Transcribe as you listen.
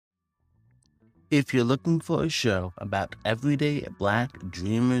If you're looking for a show about everyday Black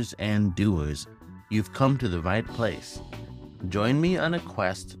dreamers and doers, you've come to the right place. Join me on a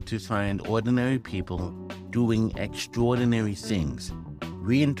quest to find ordinary people doing extraordinary things,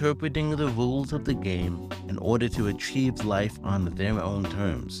 reinterpreting the rules of the game in order to achieve life on their own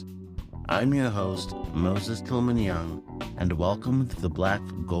terms. I'm your host, Moses Tillman Young, and welcome to the Black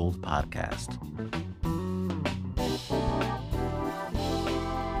Gold Podcast.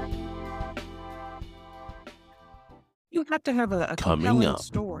 You have to have a compelling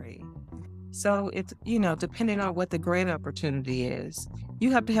story. So it's, depending on what the grant opportunity is, you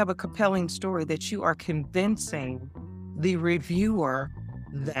have to have a compelling story that you are convincing the reviewer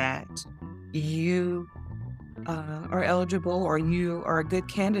that you are eligible or you are a good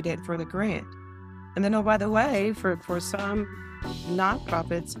candidate for the grant. And then, oh, by the way, for some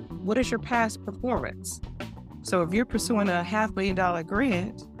nonprofits, what is your past performance? So if you're pursuing a $500,000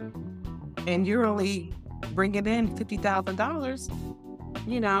 grant and you're only bringing in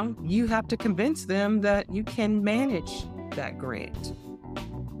 $50,000, you have to convince them that you can manage that grant.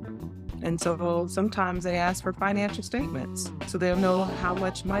 And so sometimes they ask for financial statements so they'll know how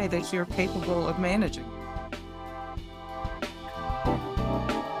much money that you're capable of managing.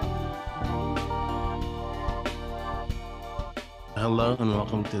 Hello and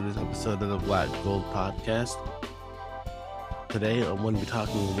welcome to this episode of the Black Gold Podcast. Today I'm going to be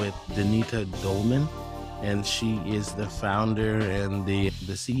talking with Danita Dolman, and she is the founder and the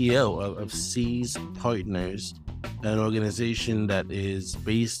CEO of Seas Partners, an organization that is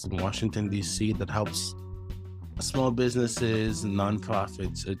based in Washington, D.C. that helps small businesses and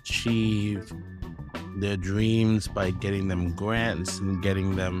nonprofits achieve their dreams by getting them grants and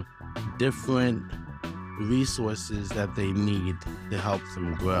getting them different resources that they need to help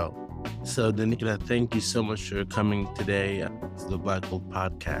them grow. So, Danita, thank you so much for coming today to the Black Gold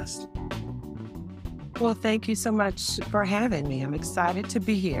Podcast. Well, thank you so much for having me. I'm excited to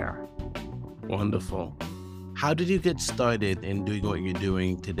be here. Wonderful. How did you get started in doing what you're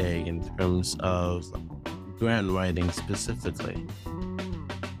doing today in terms of grant writing specifically?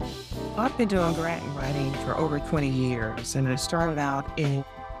 I've been doing grant writing for over 20 years, and I started out in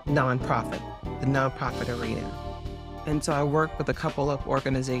the nonprofit arena. And so I worked with a couple of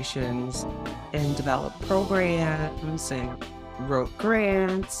organizations and developed programs and wrote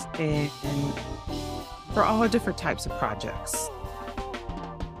grants and for all different types of projects.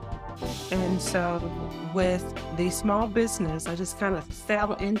 And so with the small business, I just kind of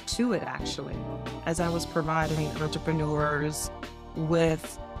fell into it actually, as I was providing entrepreneurs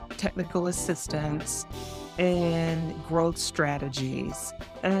with technical assistance and growth strategies.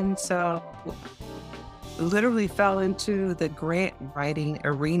 And so literally fell into the grant writing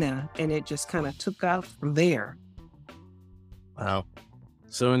arena, and it just kind of took off from there. Wow.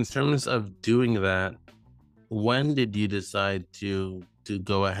 So in terms of doing that, when did you decide to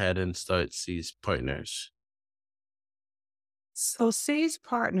go ahead and start Seas Partners? So Seas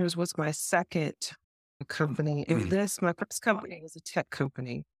Partners was my second company. And my first company was a tech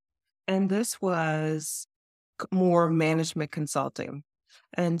company. And this was more management consulting.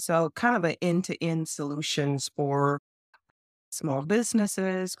 And so kind of an end-to-end solutions for small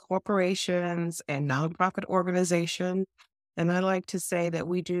businesses, corporations, and nonprofit organizations. And I like to say that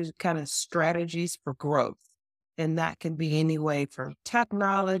we do kind of strategies for growth. And that can be anyway from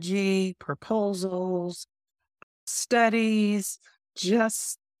technology, proposals, studies,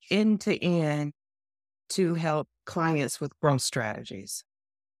 just end to end to help clients with growth strategies.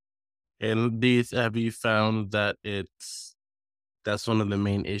 And have you found that that's one of the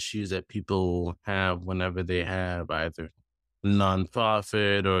main issues that people have whenever they have either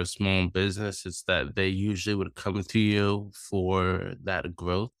nonprofit or a small business, is that they usually would come to you for that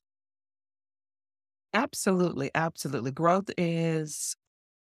growth? Absolutely. Absolutely. Growth is,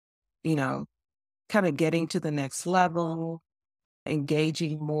 kind of getting to the next level,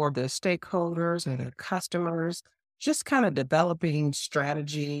 engaging more of the stakeholders and their customers, just kind of developing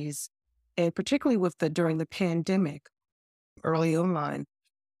strategies. And particularly during the pandemic, early on,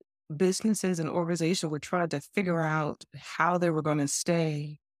 businesses and organizations were trying to figure out how they were going to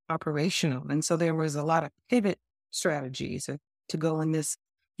stay operational. And so there was a lot of pivot strategies to go in this,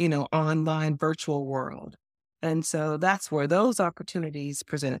 online virtual world. And so that's where those opportunities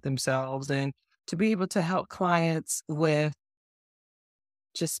presented themselves, and to be able to help clients with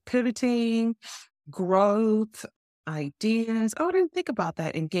just pivoting, growth, ideas. Oh, I didn't think about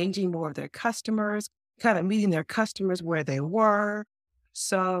that. Engaging more of their customers, kind of meeting their customers where they were.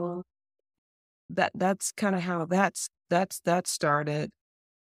 So that's kind of how that started.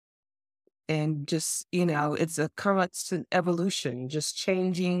 and just, it's a constant evolution, just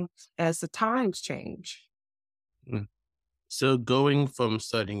changing as the times change. Mm. So going from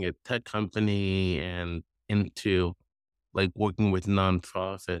starting a tech company and into like working with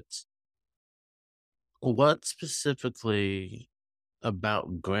nonprofits, what specifically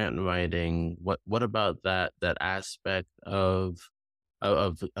about grant writing, what about that aspect of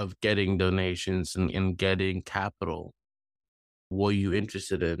getting donations and getting capital were you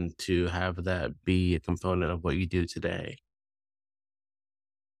interested in to have that be a component of what you do today?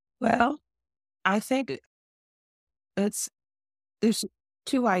 Well, I think it's there's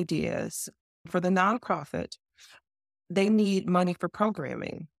two ideas. For the nonprofit, they need money for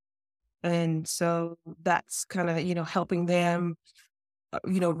programming. And so that's kind of, helping them,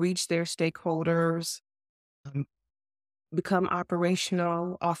 reach their stakeholders, um, become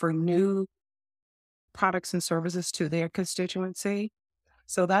operational, offer new products and services to their constituency.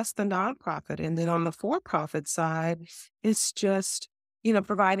 So that's the nonprofit. And then on the for profit side, it's just,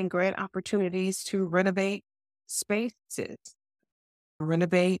 providing grant opportunities to renovate spaces,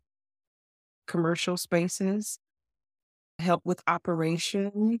 renovate commercial spaces, help with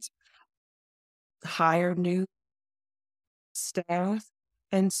operations, hire new staff.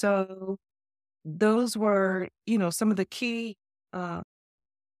 And so those were, some of the uh,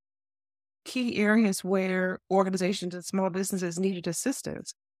 key areas where organizations and small businesses needed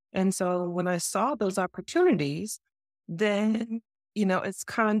assistance. And so when I saw those opportunities, then, it's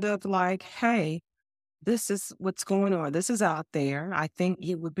kind of like, hey, this is what's going on. This is out there. I think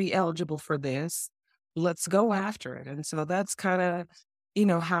you would be eligible for this. Let's go after it. And so that's kind of,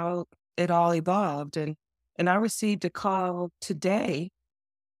 how it all evolved. And I received a call today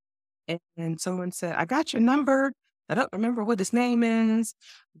and someone said, I got your number. I don't remember what his name is,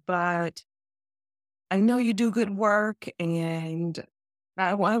 but I know you do good work and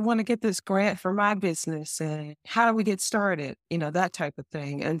I want to get this grant for my business. And how do we get started? That type of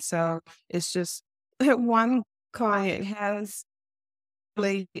thing. And so it's just one client has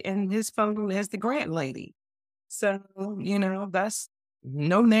lady and his phone has the grant lady. So, that's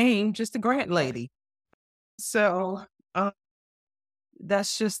no name, just the grant lady. So uh,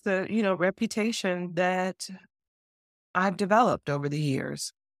 that's just the, reputation that I've developed over the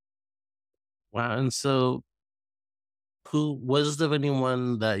years. Wow. And so who was there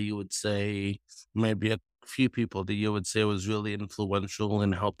anyone that you would say, maybe a few people that you would say was really influential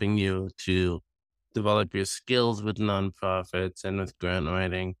in helping you to develop your skills with nonprofits and with grant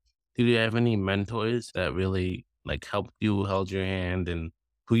writing? Did you have any mentors that really like helped you, held your hand, and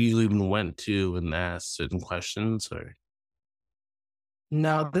who you even went to and asked certain questions? Or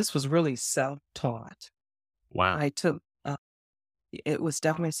No, this was really self-taught. wow, I took, it was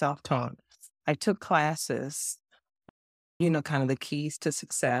definitely self-taught. I took classes, kind of the keys to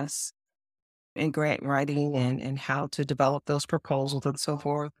success in grant writing and how to develop those proposals and so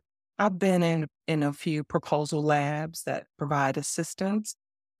forth. I've been in a few proposal labs that provide assistance,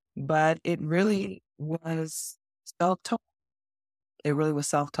 but it really was self-taught. It really was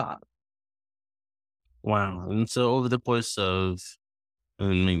self-taught. wow. And so over the course of, I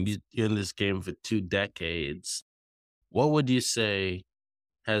mean, you're in this game for 2 decades. What would you say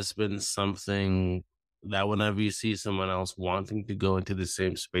has been something that whenever you see someone else wanting to go into the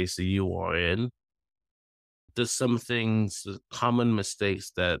same space that you are in, there's some things, common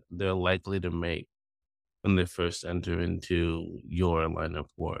mistakes that they're likely to make when they first enter into your line of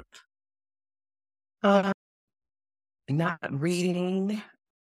work? Uh, Not reading,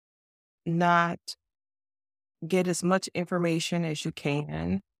 not get as much information as you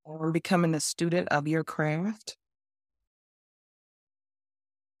can, or becoming a student of your craft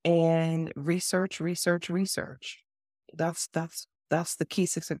and research, research, research. That's the key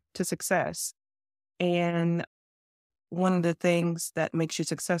to success. And one of the things that makes you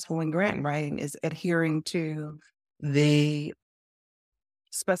successful in grant writing is adhering to the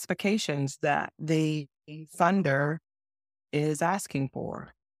specifications that the funder is asking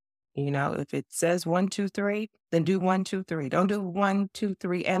for. If it says one, two, three, then do one, two, three. Don't do one, two,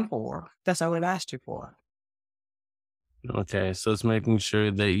 three, and four. That's all we've asked you for. Okay, so it's making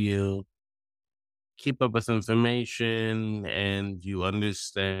sure that you keep up with information and you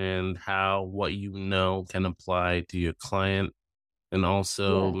understand how what you know can apply to your client, and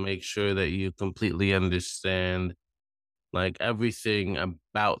also Yeah. make sure that you completely understand like everything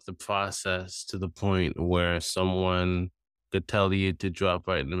about the process to the point where someone could tell you to drop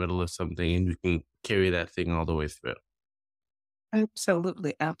right in the middle of something and you can carry that thing all the way through.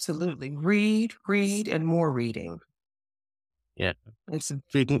 Absolutely, absolutely. Read, read, and more reading. Yeah. It's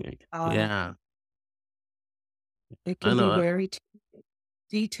Speaking, uh, yeah, it I can be know. very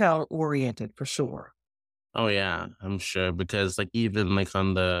detail oriented for sure. Oh yeah, I'm sure because like even like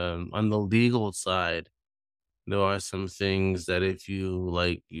on the legal side, there are some things that if you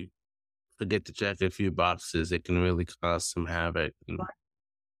forget to check a few boxes, it can really cause some havoc and Right.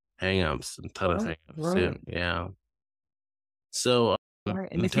 hangups and ton of Right. hangups too. Right. Yeah. So Right.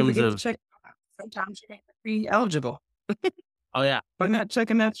 And in if you terms forget to of check, sometimes you may not be eligible oh yeah, for not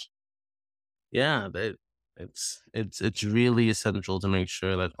checking that. yeah, it's really essential to make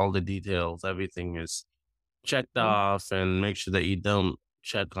sure that all the details, everything is checked Mhm. off, and make sure that you don't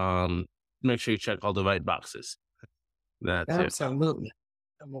check on make sure you check all the right boxes. That's it. Absolutely.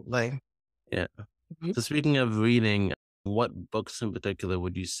 Absolutely. Yeah. Mhm. So speaking of reading, what books in particular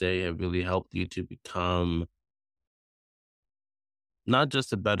would you say have really helped you to become not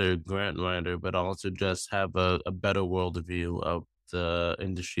just a better grant writer, but also just have a better worldview of the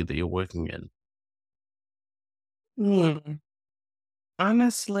industry that you're working in? Hmm.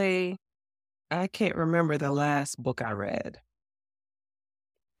 Honestly, I can't remember the last book I read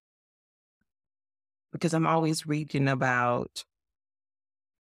because I'm always reading about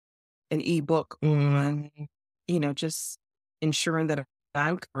an ebook on, just ensuring that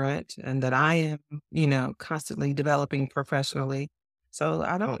I'm current and that I am, constantly developing professionally. So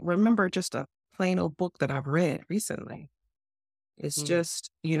I don't remember just a plain old book that I've read recently. It's Mm.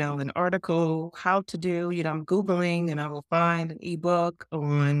 just, an article, how to do, I'm Googling and I will find an ebook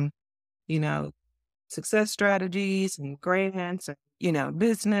on, you know, success strategies and grants and,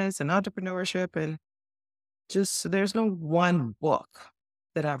 business and entrepreneurship. And just there's no one book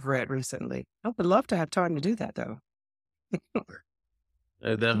that I've read recently. I would love to have time to do that though.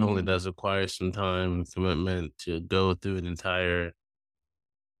 It definitely Mhm. does require some time and commitment to go through an entire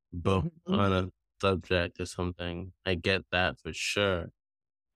book Mhm. on a subject or something. I get that for sure.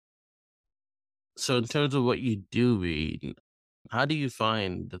 So in terms of what you do read, how do you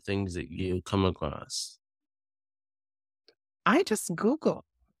find the things that you come across? I just Google.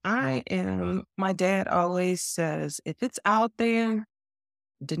 My dad always says, if it's out there,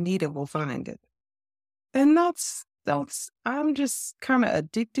 Danita will find it. And I'm just kind of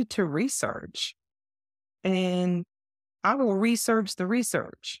addicted to research and I will research the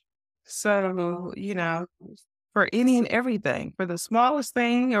research. So, for any and everything, for the smallest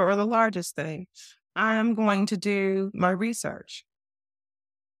thing or the largest thing, I'm going to do my research.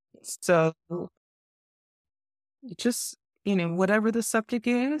 So just, whatever the subject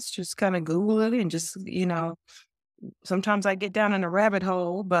is, just kind of Google it and just, sometimes I get down in a rabbit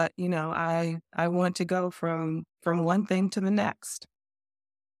hole, but I want to go from one thing to the next.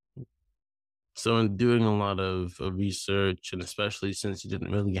 So in doing a lot of research, and especially since you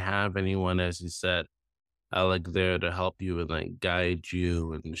didn't really have anyone, as you said, like there to help you and like guide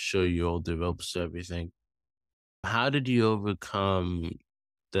you and show you all the ropes to everything. How did you overcome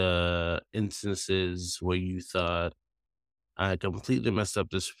the instances where you thought, I completely messed up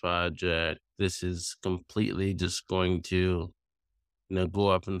this project. This is completely just going to, go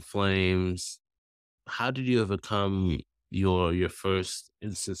up in flames. How did you overcome your first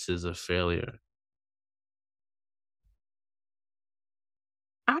instances of failure?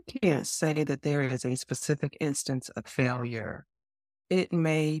 I can't say that there is a specific instance of failure. It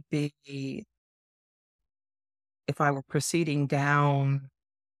may be if I were proceeding down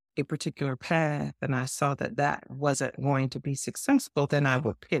a particular path and I saw that that wasn't going to be successful, then I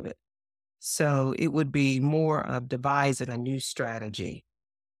would pivot. So it would be more of devising a new strategy.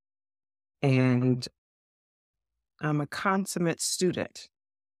 And I'm a consummate student.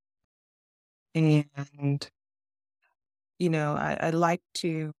 And, I like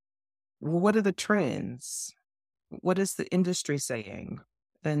to, what are the trends? What is the industry saying?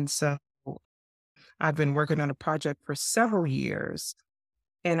 And so I've been working on a project for several years.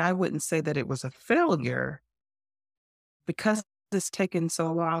 And I wouldn't say that it was a failure because it's taken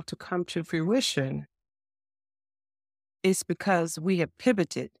so long to come to fruition. It's because we have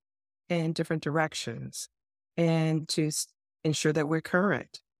pivoted in different directions and ensure that we're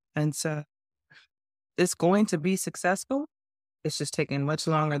current. And so it's going to be successful. It's just taking much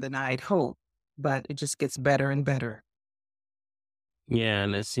longer than I'd hoped, but it just gets better and better. Yeah,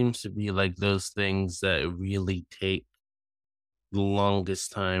 and it seems to be like those things that really take the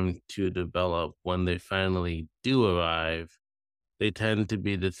longest time to develop when they finally do arrive. They tend to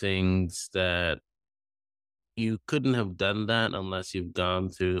be the things that you couldn't have done that unless you've gone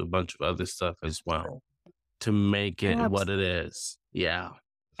through a bunch of other stuff as well to make it what Abs- it is. Yeah.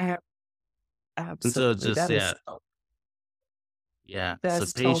 ab- And so it's Absolutely. just, yeah, yeah. So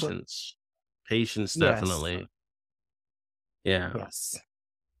That's total. patience Yes. definitely. Yeah. Yes.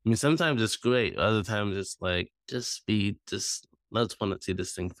 I mean, sometimes it's great. Other times it's like, just be, just let's want to see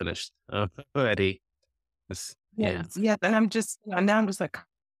this thing finished already. Yeah, Yes, yes, and I'm just now I'm just like,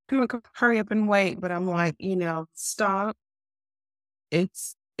 "Come on, hurry up and wait," but I'm like, "Stop.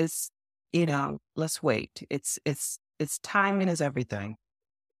 It's let's wait. It's timing is everything."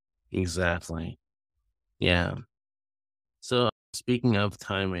 exactly. Yeah. So speaking of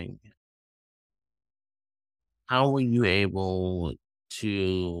timing, how were you able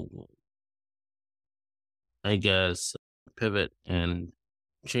to, I guess, pivot and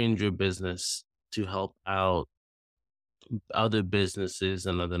change your business to help out other businesses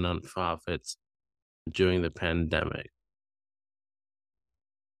and other nonprofits during the pandemic?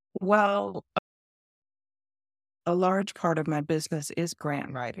 Well, a large part of my business is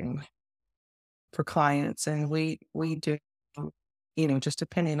grant writing for clients, and we do, just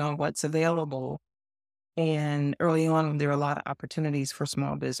depending on what's available. And early on, there are a lot of opportunities for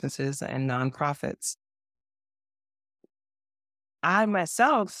small businesses and nonprofits. I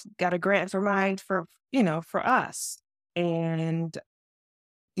myself got a grant for mine for us. And,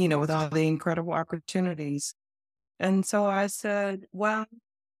 with all the incredible opportunities. And so I said, well,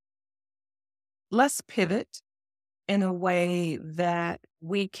 let's pivot in a way that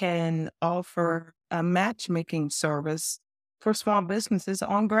we can offer a matchmaking service for small businesses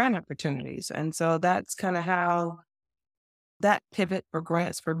on grant opportunities. And so that's kind of how that pivot for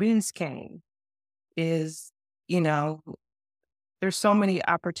grants for beans came is, you know, there's so many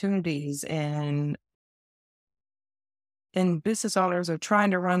opportunities and business owners are trying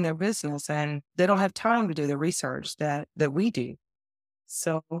to run their business and they don't have time to do the research that we do.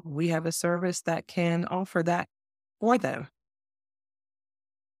 So we have a service that can offer that for them.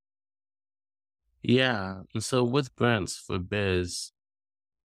 Yeah. And so with grants for biz,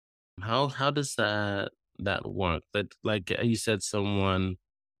 how does that work? That like you said, someone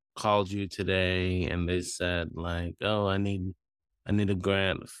called you today and they said like, oh, I need a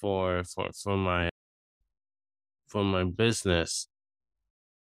grant for my business.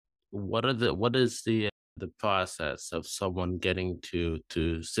 What is the process of someone getting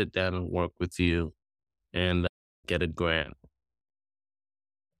to sit down and work with you and get a grant?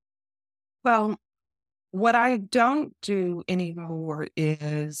 Well, what I don't do anymore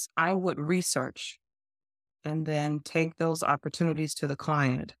is I would research and then take those opportunities to the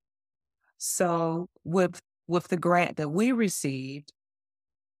client. So with the grant that we received,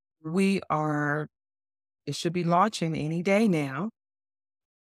 we are it should be launching any day now.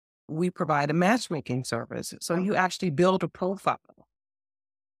 We provide a matchmaking service. So you actually build a profile.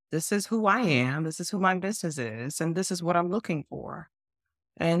 This is who I am, this is who my business is, and this is what I'm looking for.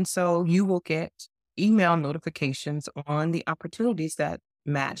 And so you will get email notifications on the opportunities that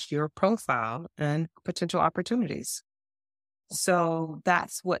match your profile and potential opportunities. So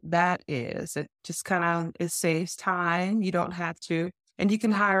that's what that is. It just kind of it saves time. You don't have to, and you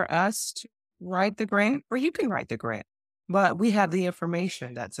can hire us to write the grant, or you can write the grant. But we have the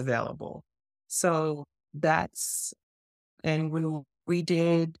information that's available. So that's and when we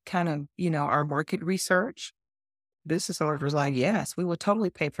did kind of, our market research, business owners was like, yes, we would totally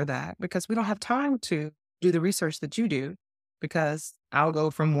pay for that because we don't have time to do the research that you do because I'll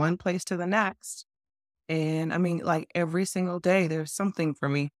go from one place to the next. And I mean, like every single day, there's something for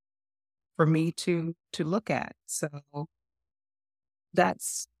me to look at. So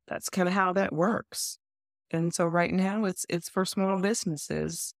that's kind of how that works. And so right now it's for small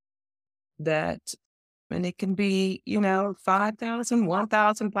businesses that and it can be, 5,000,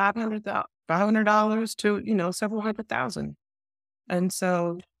 1,000, $500 to, several 100,000. And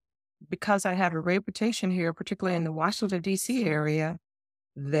so because I have a reputation here, particularly in the Washington, DC area,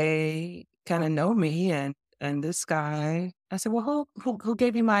 they kind of know me and this guy, I said, well, who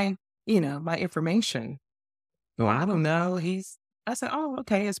gave you my information? Well, I don't know. I said, oh,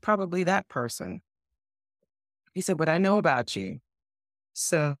 okay. It's probably that person. He said, but I know about you.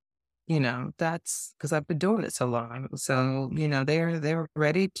 So, that's because I've been doing it so long. So, they're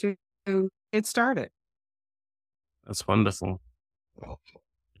ready to get started. That's wonderful.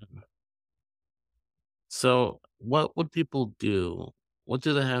 So what would people do? What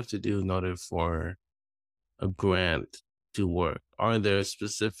do they have to do in order for a grant to work? Are there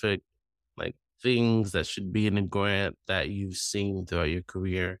specific like things that should be in a grant that you've seen throughout your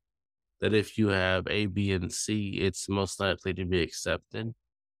career that if you have A, B, and C, it's most likely to be accepted?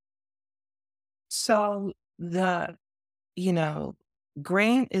 So you know,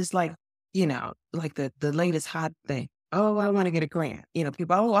 grant is like the latest hot thing. Oh, I want to get a grant. People,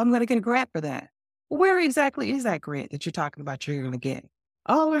 oh, I'm going to get a grant for that. Where exactly is that grant that you're talking about you're going to get?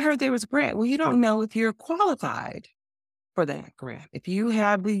 Oh, I heard there was a grant. Well, you don't know if you're qualified for that grant, if you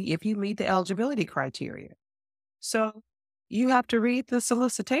meet the eligibility criteria. So, you have to read the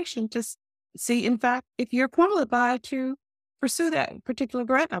solicitation to see, in fact, if you're qualified to pursue that particular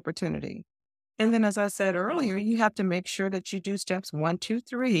grant opportunity. And then, as I said earlier, you have to make sure that you do steps 1, 2,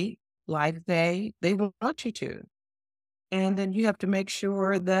 3, like they want you to. And then you have to make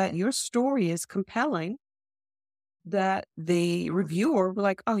sure that your story is compelling, that the reviewer will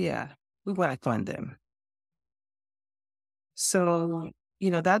like, oh yeah, we want to fund them. So,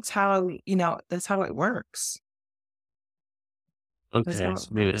 that's how it works. That's Okay, how it so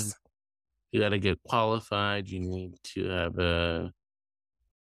maybe works. you got to get qualified. You need to have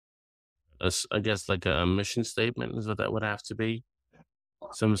I guess like a mission statement is what that would have to be.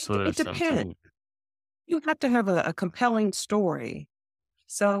 Some sort It of depends. something. You have to have a compelling story.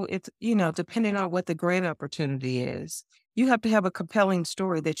 So it's depending on what the grant opportunity is, you have to have a compelling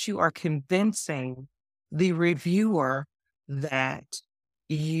story that you are convincing the reviewer that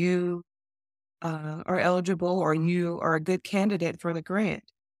you are eligible or you are a good candidate for the grant.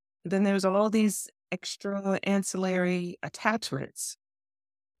 Then there's all these extra ancillary attachments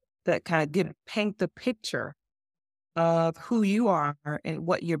that kind of paint the picture of who you are and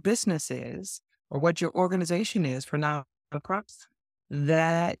what your business is or what your organization is for nonprofits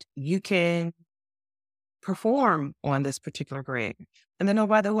that you can perform on this particular grant. And then, oh,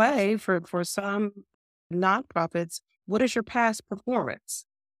 by the way, for some nonprofits, what is your past performance?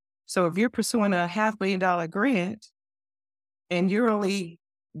 So if you're pursuing a $500,000 grant and you're only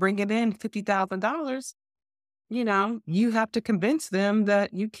bringing in $50,000, you have to convince them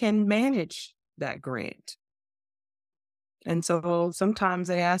that you can manage that grant. And so sometimes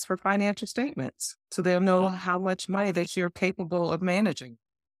they ask for financial statements so they'll know how much money that you're capable of managing.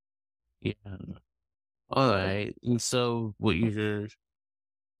 Yeah. All right. And so would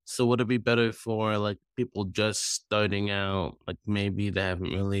it be better for like people just starting out, like maybe they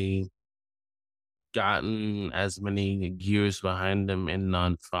haven't really gotten as many years behind them in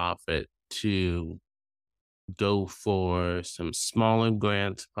nonprofit to go for some smaller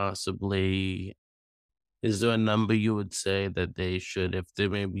grants possibly? Is there a number you would say that they should, if they're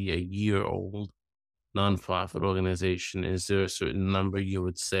maybe a year old nonprofit organization, is there a certain number you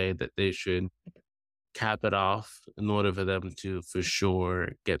would say that they should cap it off in order for them to for sure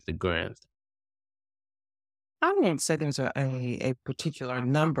get the grant? I wouldn't say there's a particular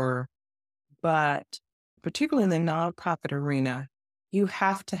number, but particularly in the nonprofit arena, you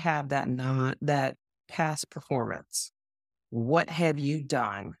have to have that past performance. What have you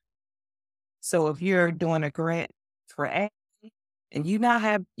done? So if you're doing a grant for A and you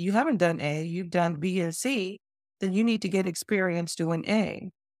haven't done A, you've done B and C, then you need to get experience doing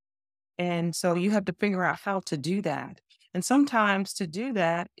A. And so you have to figure out how to do that. And sometimes to do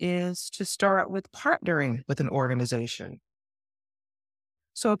that is to start with partnering with an organization.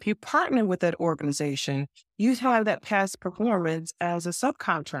 So if you partner with that organization, you have that past performance as a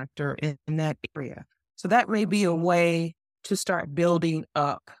subcontractor in that area. So that may be a way to start building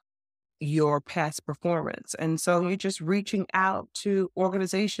up your past performance. And so you're just reaching out to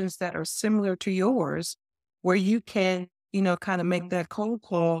organizations that are similar to yours, where you can, kind of make that cold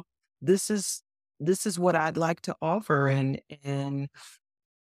call. This is this is what I'd like to offer, and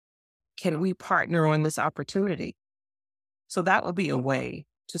can we partner on this opportunity? So that would be a way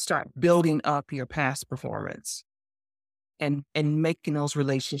to start building up your past performance and making those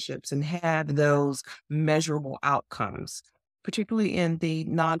relationships and have those measurable outcomes, particularly in the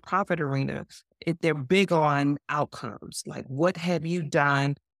nonprofit arena. They're big on outcomes, like what have you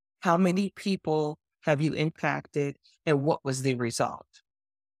done? How many people have you impacted? And what was the result?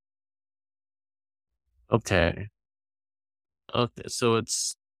 Okay. Okay. So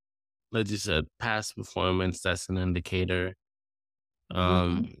it's, like you said, past performance, that's an indicator. Mhm.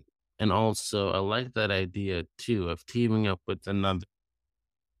 Um, and also I like that idea too of teaming up with another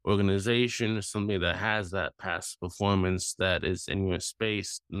organization or something that has that past performance that is in your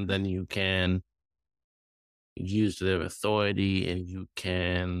space, and then you can use their authority and you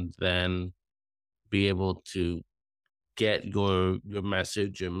can then be able to get your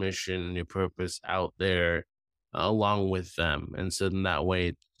message, your mission, your purpose out there along with them. And so in that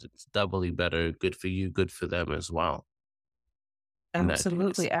way it's doubly better, good for you, good for them as well in that case.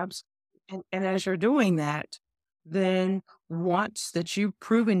 Absolutely, and as you're doing that, then once that you've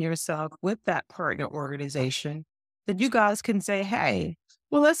proven yourself with that partner organization, then you guys can say, "Hey,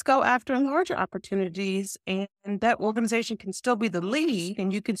 well, let's go after larger opportunities," and that organization can still be the lead,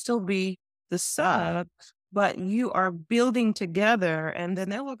 and you can still be the sub, but you are building together, and then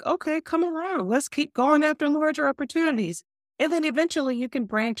they're like, "Okay, come around. Let's keep going after larger opportunities." And then eventually you can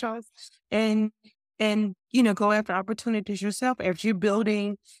branch off and go after opportunities yourself as you're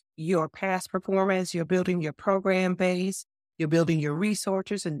building your past performance, you're building your program base, you're building your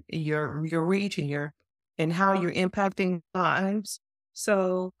resources and your reach and how you're impacting lives.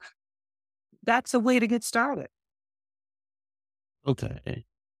 So that's a way to get started. Okay.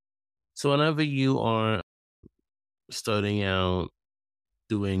 So whenever you are starting out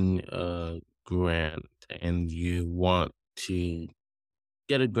doing a grant and you want to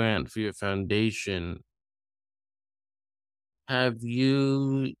get a grant for your foundation, have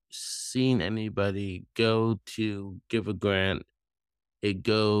you seen anybody go to give a grant? It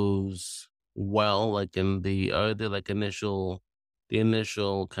goes well, like in the are there like the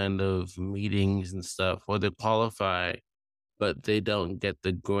initial kind of meetings and stuff, or they qualify, but they don't get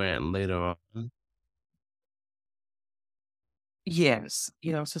the grant later on. Yes.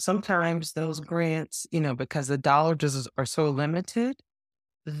 So sometimes those grants, because the dollars are so limited,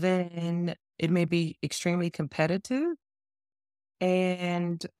 then it may be extremely competitive.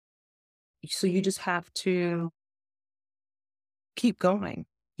 And so you just have to keep going.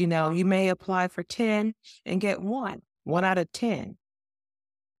 You may apply for 10 and get one out of 10.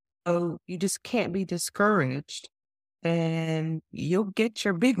 So you just can't be discouraged and you'll get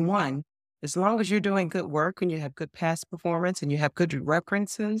your big one. As long as you're doing good work and you have good past performance and you have good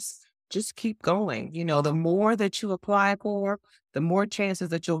references, just keep going. The more that you apply for, the more chances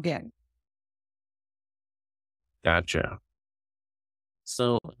that you'll get. Gotcha.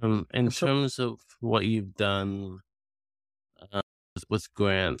 So, in So terms of what you've done uh, with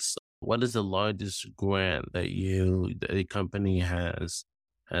grants, what is the largest grant that that a company has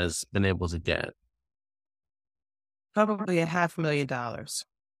been able to get? probably $500,000.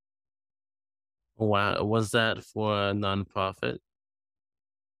 Wow, was that for a nonprofit?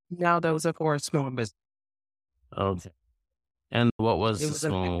 Now those are for a small business. Okay. And what was It the was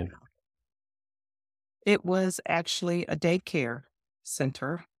an small? It was actually a daycare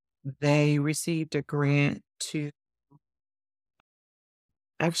center. They received a grant to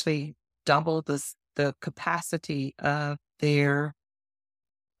actually double the capacity of their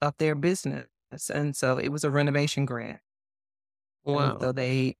business. And so it was a renovation grant. And Wow. so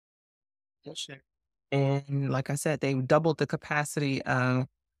they and like I said, they doubled the capacity of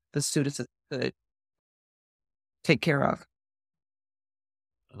the students that could take care of.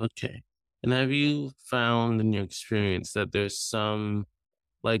 Okay. And have you found in your experience that there's some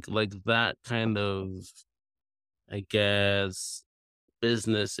like that kind of, I guess,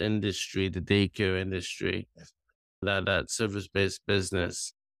 business industry, the daycare industry, that service-based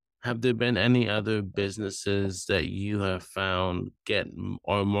business, have there been any other businesses that you have found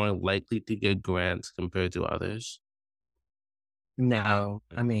are more likely to get grants compared to others? No,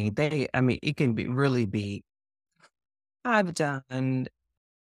 it can be really be.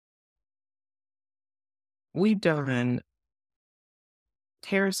 We've done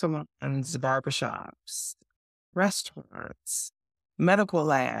hair salons, barbershops, restaurants, medical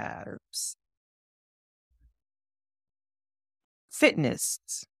labs, fitness,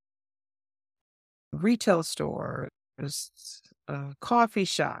 retail stores, coffee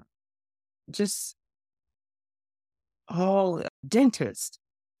shop, just all dentists,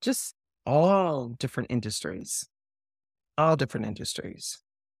 just all different industries, all different industries.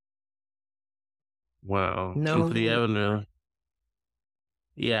 Wow. And so you No, haven't really,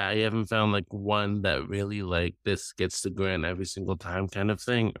 yeah, you haven't found like one that really like this gets the grant every single time kind of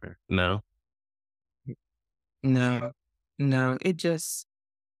thing, or no? no, no. It just,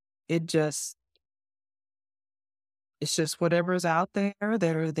 it's just whatever's out there.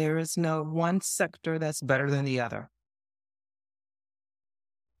 There is no one sector that's better than the other.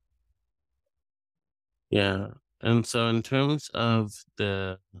 Yeah. And so in terms of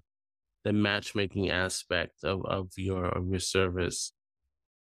the matchmaking aspect of your service,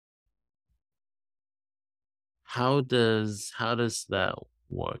 how does that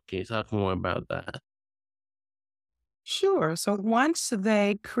work? Can you talk more about that? Sure. So once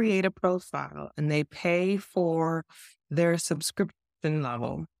they create a profile and they pay for their subscription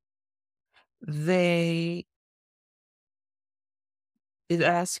level, they it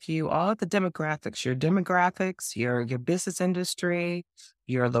asks you all of the demographics, your business industry,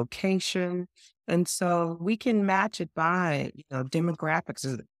 your location. And so we can match it by,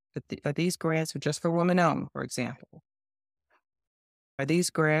 demographics. Are these grants are just for women owned, for example? Are these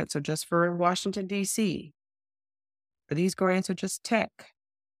grants are just for Washington, D.C.? Are these grants are just tech?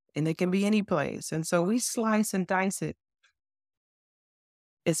 And they can be any place. And so we slice and dice it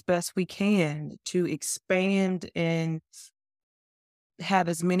as best we can to expand and have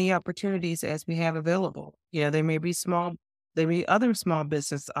as many opportunities as we have available. There may be other small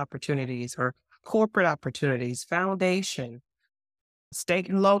business opportunities or corporate opportunities, foundation, state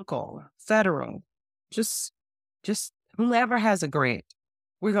and local, federal, just, just whoever has a grant,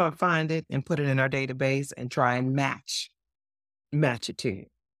 we're going to find it and put it in our database and try and match it to you.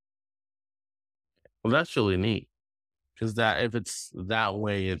 Well, that's really neat because that if it's that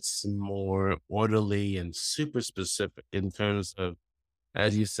way, it's more orderly and super specific in terms of,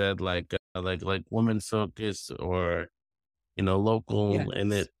 as you said, like women focused or local,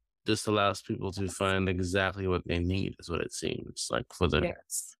 and Yes. it just allows people to find exactly what they need. Is what it seems like for the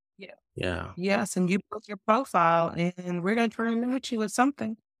Yes. Yeah. yeah. Yes. And you put your profile and we're going to try and match you with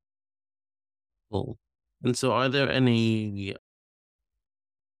something. Cool. And so, are there any,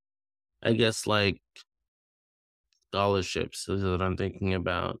 I guess, like scholarships that I'm thinking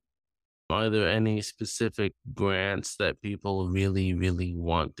about? Are there any specific grants that people really, really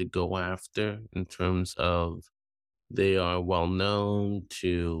want to go after in terms of they are well known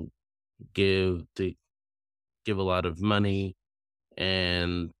to give a lot of money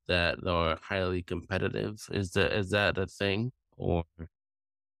and that are highly competitive? Is that a thing or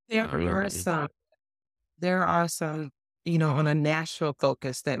There not are really? some, there are some, on a national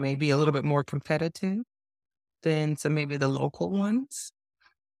focus that may be a little bit more competitive than some maybe the local ones.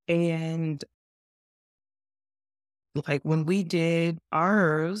 And like when we did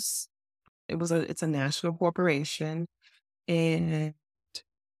ours, it's a national corporation and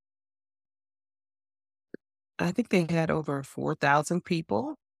I think they had over 4,000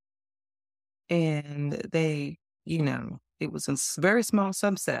 people and it was a very small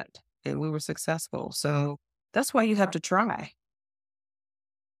subset and we were successful. So that's why you have to try.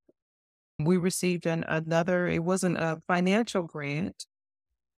 We received another, it wasn't a financial grant,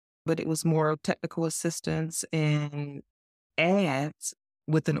 but it was more technical assistance and ads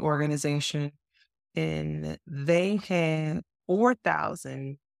with an organization. And they had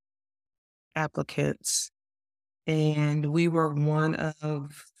 4,000 applicants. And we were one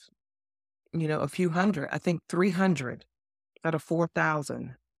of, a few hundred, I think 300 out of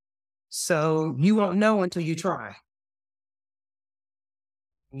 4,000. So you won't know until you try.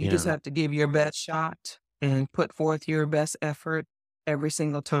 You just Yeah. have to give your best shot and put forth your best effort every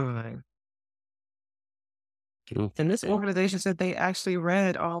single time. And this Okay. organization said they actually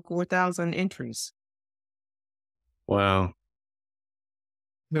read all 4,000 entries. Wow.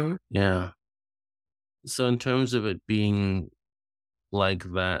 Mhm. Yeah. So in terms of it being like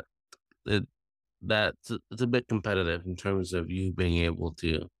that, it it's a bit competitive in terms of you being able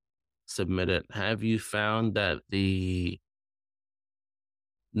to submit it. Have you found that the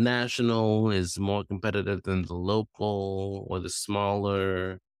national is more competitive than the local or the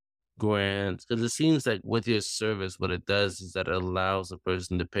smaller grants? Because it seems like with your service, what it does is that it allows a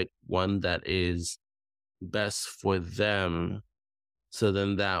person to pick one that is best for them. So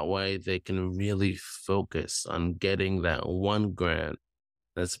then that way they can really focus on getting that one grant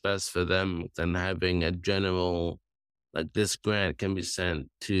that's best for them than having a general, like this grant can be sent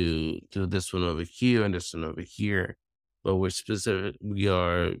to this one over here and this one over here. But we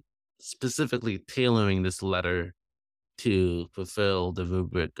are specifically tailoring this letter to fulfill the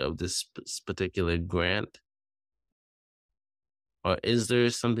rubric of this particular grant. Or is there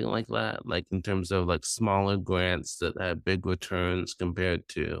something like that, like in terms of like smaller grants that have big returns compared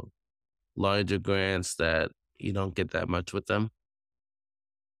to larger grants that you don't get that much with them?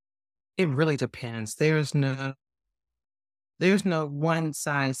 It really depends. There's no one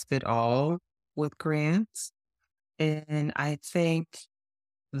size fit all with grants. And I think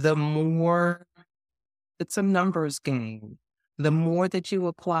the more it's a numbers game. The more that you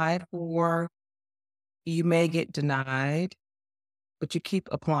apply for, you may get denied, but you keep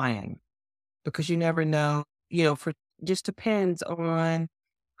applying because you never know, for just depends on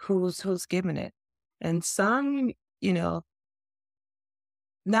who's giving it. And some, you know,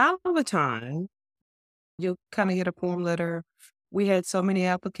 not all the time, you'll kind of get a form letter. We had so many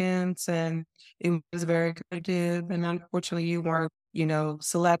applicants and it was very competitive. And unfortunately, you weren't,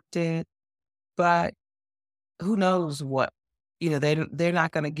 selected. But who knows what? They're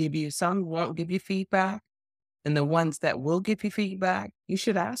not going to give you. Some won't give you feedback, and the ones that will give you feedback, you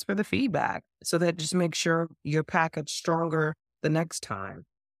should ask for the feedback so that just make sure your package stronger the next time.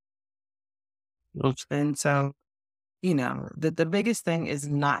 Okay. And so, the biggest thing is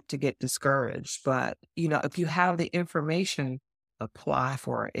not to get discouraged, but if you have the information, apply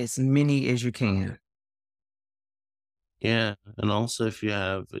for as many as you can. Yeah. And also if you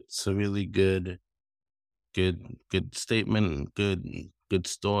have it's a really good statement, good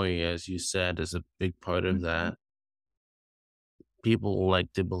story, as you said, is a big part of Mhm. that. People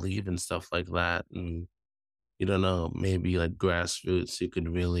like to believe in stuff like that. And you don't know, maybe like grassroots, you could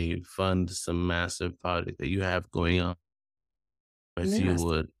really fund some massive project that you have going on if you Yes.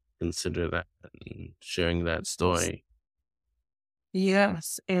 would consider that and sharing that story.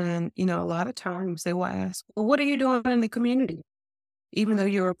 Yes. And, a lot of times they will ask, well, what are you doing in the community? Even though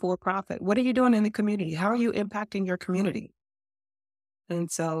you're a for profit, what are you doing in the community? How are you impacting your community? And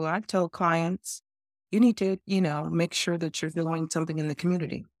so I told clients, you need to, make sure that you're doing something in the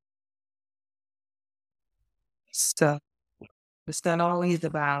community. So it's not always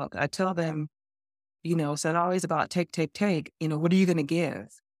about, I tell them, it's not always about take, take, take. What are you going to give?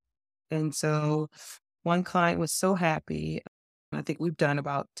 And so one client was so happy. I think we've done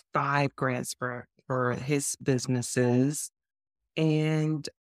about 5 grants for his businesses. And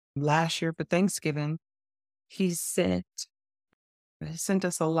last year for Thanksgiving, he sent he sent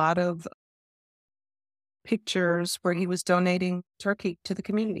us a lot of pictures where he was donating turkey to the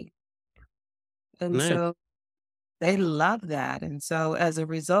community. And Nice. so they love that. And so as a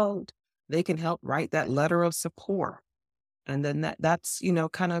result, they can help write that letter of support. And then that's,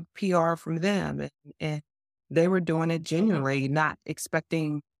 kind of PR from them. And they were doing it genuinely, not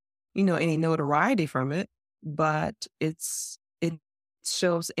expecting, any notoriety from it, but it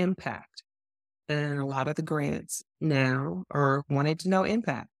shows impact. And a lot of the grants now are wanting to know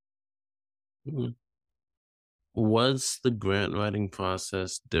impact. Mhm. Was the grant writing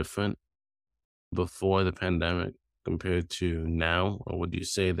process different before the pandemic compared to now? Or would you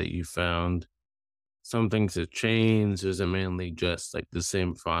say that you found some things have changed? Or is it mainly just like the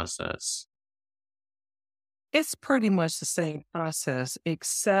same process? It's pretty much the same process,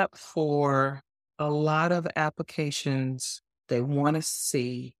 except for a lot of applications, they want to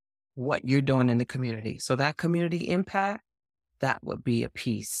see what you're doing in the community. So that community impact, that would be a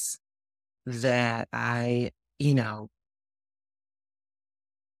piece that you know,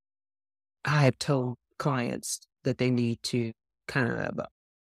 I have told clients that they need to kind of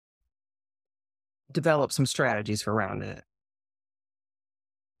develop some strategies around it.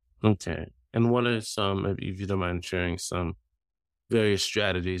 Okay. And what are some, if you don't mind sharing, some various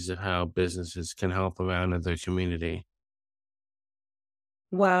strategies of how businesses can help around in their community?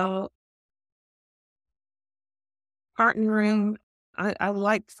 Well, partnering, I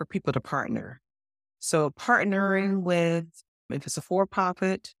like for people to partner. So partnering with, if it's a for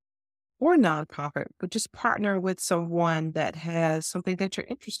profit or nonprofit, but just partner with someone that has something that you're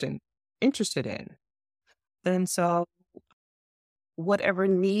interested in. And so whatever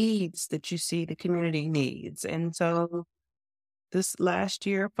needs that you see the community needs. And so this last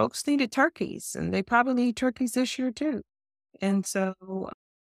year, folks needed turkeys and they probably need turkeys this year too. And so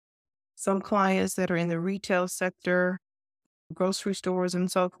some clients that are in the retail sector, grocery stores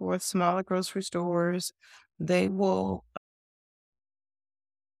and so forth, smaller grocery stores, they will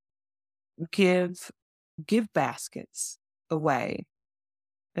give baskets away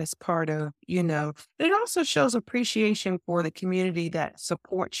as part of, it also shows appreciation for the community that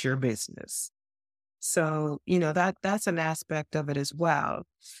supports your business. So, that's an aspect of it as well.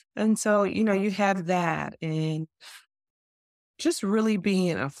 And so, you have that and just really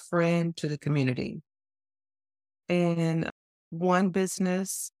being a friend to the community. And one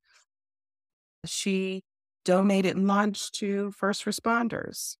business, she donated lunch to first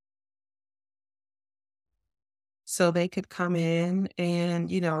responders so they could come in and,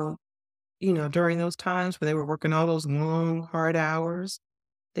 during those times where they were working all those long, hard hours,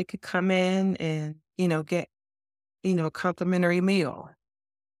 they could come in and, get, a complimentary meal.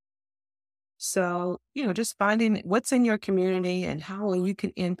 So, just finding what's in your community and how you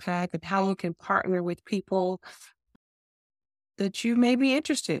can impact and how you can partner with people that you may be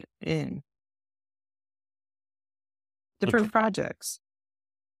interested in Okay. different projects.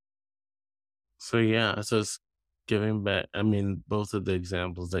 So yeah, so it's giving back. I mean, both of the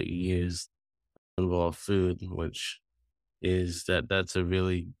examples that you used involve food, which is that's a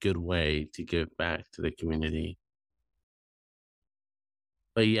really good way to give back to the community.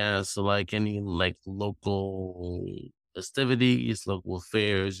 But yeah, so like any like local festivities, local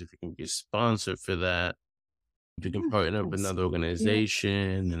fairs, if you can be sponsored for that, if you can partner with Yes. another Yeah,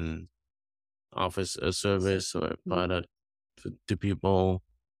 organization and offer a service or a mm, product to people,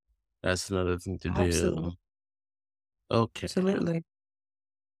 that's another thing to absolutely. do. Okay, Absolutely.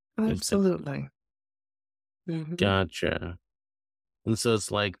 it's like, Absolutely. Mhm. gotcha. And so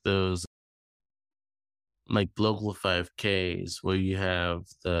it's like those like local 5Ks where you have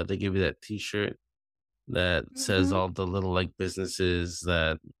they give you that T-shirt that says Mhm. all the little like businesses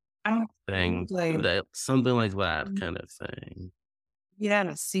that thing, Absolutely. that something like that Mm, kind of thing.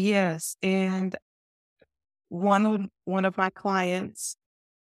 yes, yes. And one of my clients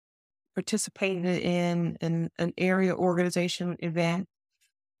participated in an area organization event,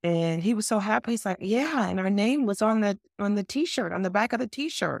 and he was so happy. He's like, "Yeah," and our name was on the T-shirt, on the back of the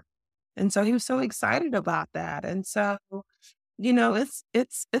T-shirt. And so he was so excited about that. And so,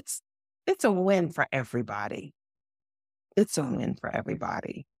 it's a win for everybody. It's a win for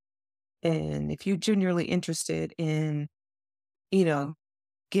everybody. And if you're genuinely interested in, you know,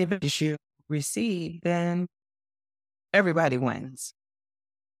 giving as you receive, then everybody wins.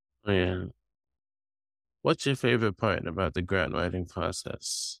 Oh, yeah. What's your favorite part about the grant writing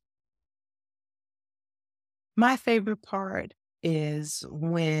process? My favorite part is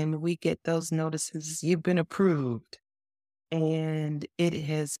when we get those notices, you've been approved, and it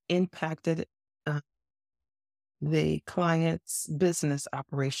has impacted uh, the client's business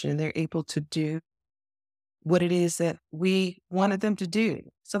operation. They're able to do what it is that we wanted them to do.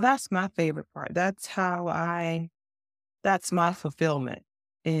 So that's my favorite part. That's my fulfillment.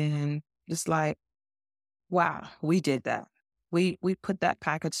 And just like, wow, we did that. We put that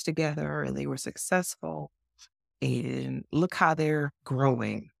package together and they were successful. And look how they're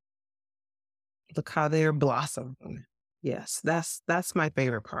growing. Look how they're blossoming. Yes, that's my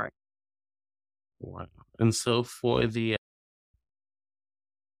favorite part. Wow. And so for the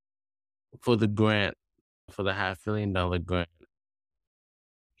grant, for the $500,000 grant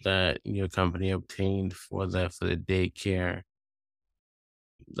that your company obtained for the daycare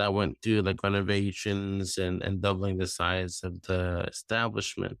that went through like renovations and doubling the size of the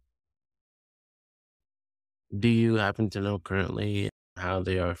establishment. Do you happen to know currently how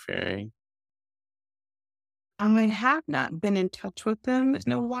they are faring? I have not been in touch with them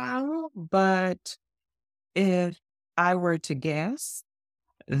in a while, but if I were to guess,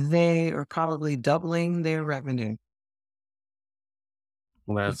 they are probably doubling their revenue.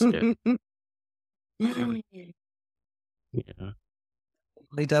 Well, that's good. Yeah.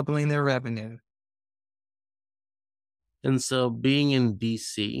 They doubling their revenue. And so being in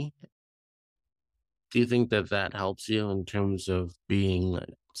DC, do you think that that helps you in terms of being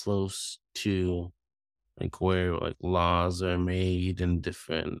like close to like where like laws are made in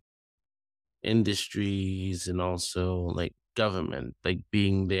different industries and also like government, like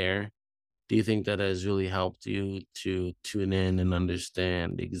being there? Do you think that has really helped you to tune in and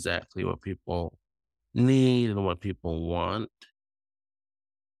understand exactly what people need and what people want?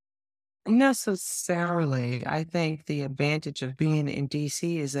 Necessarily. I think the advantage of being in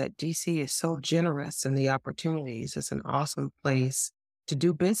DC is that DC is so generous in the opportunities. It's an awesome place to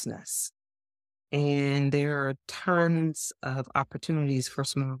do business. And there are tons of opportunities for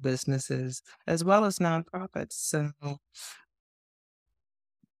small businesses as well as nonprofits. So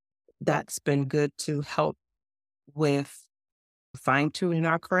that's been good to help with fine tuning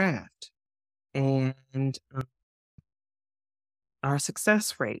our craft and our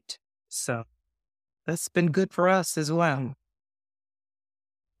success rate. So that's been good for us as well.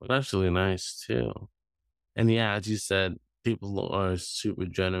 Well, that's really nice too. And yeah, as you said, people are super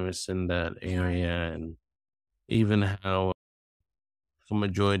generous in that area, and even how the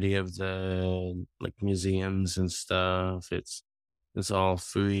majority of the like museums and stuff, it's all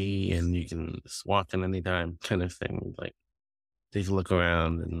free and you can just walk in anytime kind of thing. Like take a look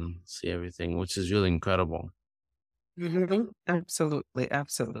around and see everything, which is really incredible. Mhm. Absolutely,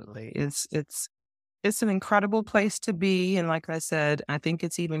 absolutely. It's an incredible place to be, and like I said, I think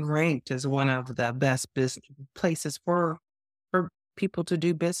it's even ranked as one of the best places for people to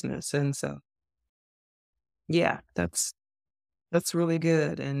do business. And so, yeah, that's really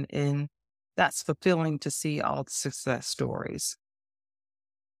good, and that's fulfilling to see all the success stories.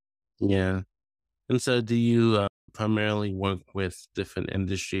 Yeah. And so do you primarily work with different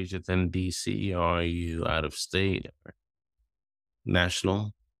industries within DC, or are you out of state or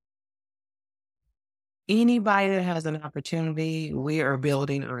national? Anybody that has an opportunity, we are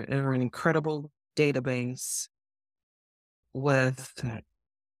building an incredible database with.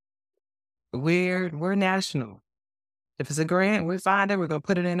 We're national. If it's a grant, we find it, we're gonna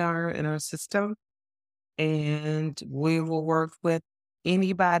put it in our system, and we will work with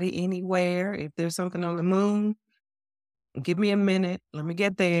anybody, anywhere. If there's something on the moon, give me a minute, let me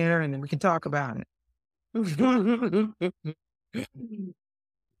get there, and then we can talk about it.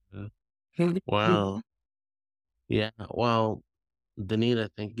 Uh, Wow. Yeah. Well, Danita,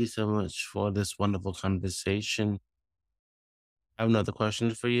 thank you so much for this wonderful conversation. I have another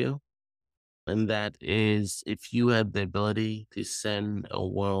question for you. And that is, if you had the ability to send a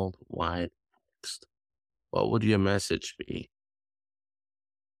worldwide text, what would your message be?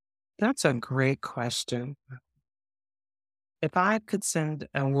 That's a great question. If I could send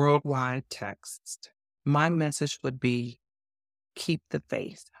a worldwide text, my message would be keep the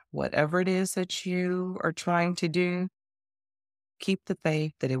faith. Whatever it is that you are trying to do, keep the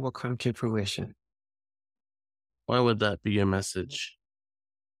faith that it will come to fruition. Why would that be your message?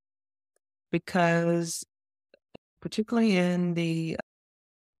 Because particularly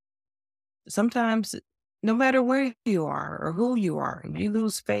sometimes no matter where you are or who you are, you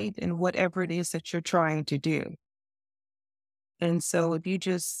lose faith in whatever it is that you're trying to do. And so if you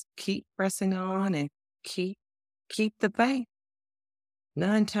just keep pressing on and keep keep the faith,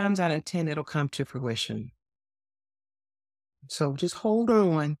 9 times out of 10, it'll come to fruition. So just hold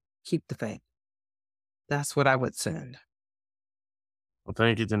on, keep the faith. That's what I would send. Well,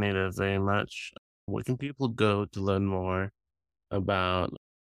 thank you, Danita, very much. Where can people go to learn more about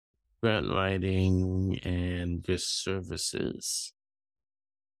grant writing and your services?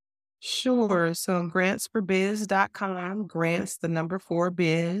 Sure. So grantsforbiz.com, grants the number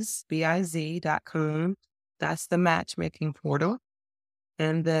 4biz, biz.com. That's the matchmaking portal.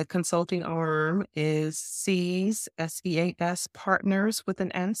 And the consulting arm is SEAS partners with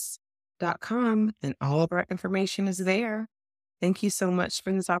an S.com. And all of our information is there. Thank you so much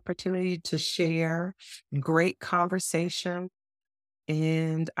for this opportunity to share. Great conversation.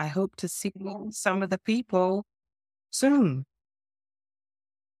 And I hope to see some of the people soon.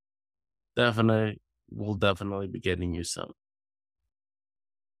 We'll definitely be getting you some.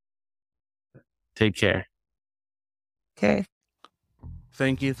 Take care. Okay.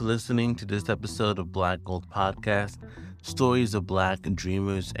 Thank you for listening to this episode of Black Gold Podcast, Stories of Black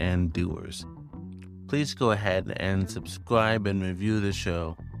Dreamers and Doers. Please go ahead and subscribe and review the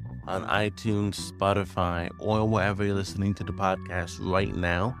show on iTunes, Spotify, or wherever you're listening to the podcast right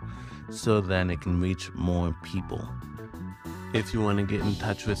now, so that it can reach more people. If you want to get in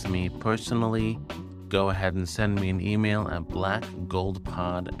touch with me personally, go ahead and send me an email at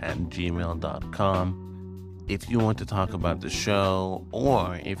blackgoldpod@gmail.com. If you want to talk about the show,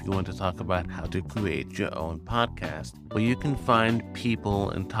 or if you want to talk about how to create your own podcast, where you can find people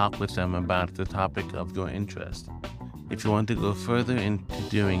and talk with them about the topic of your interest. If you want to go further into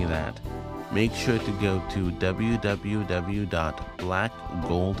doing that, make sure to go to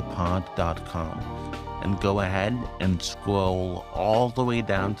www.blackgoldpod.com and go ahead and scroll all the way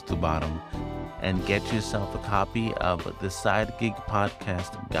down to the bottom and get yourself a copy of the Side Gig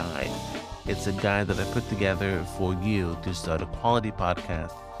Podcast Guide. It's a guide that I put together for you to start a quality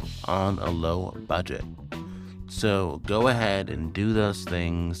podcast on a low budget. So go ahead and do those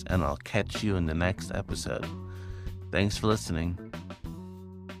things, and I'll catch you in the next episode. Thanks for listening.